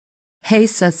Hey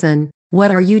Sussan,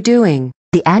 what are you doing?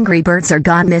 The angry birds are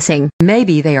gone missing.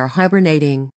 Maybe they are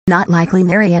hibernating. Not likely,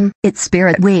 Myriam. It's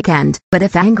Spirit Weekend, but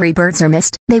if angry birds are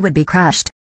missed, they would be crushed.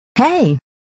 Hey!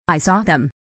 I saw them.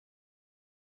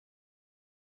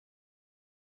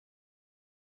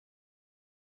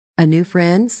 A new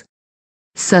friends?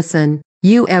 Sussan,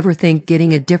 you ever think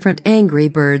getting a different Angry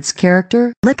Birds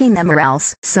character? Licking them or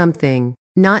else. Something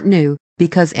not new,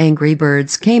 because Angry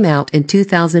Birds came out in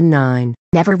 2009.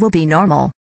 Never will be normal.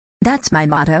 That's my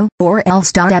motto, or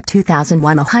else. At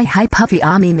 2001, a hi Puffy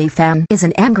Amimi fan is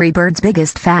an Angry Birds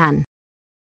biggest fan.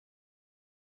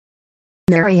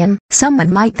 Myriam,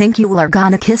 someone might think you are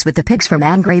gonna kiss with the pigs from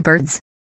Angry Birds.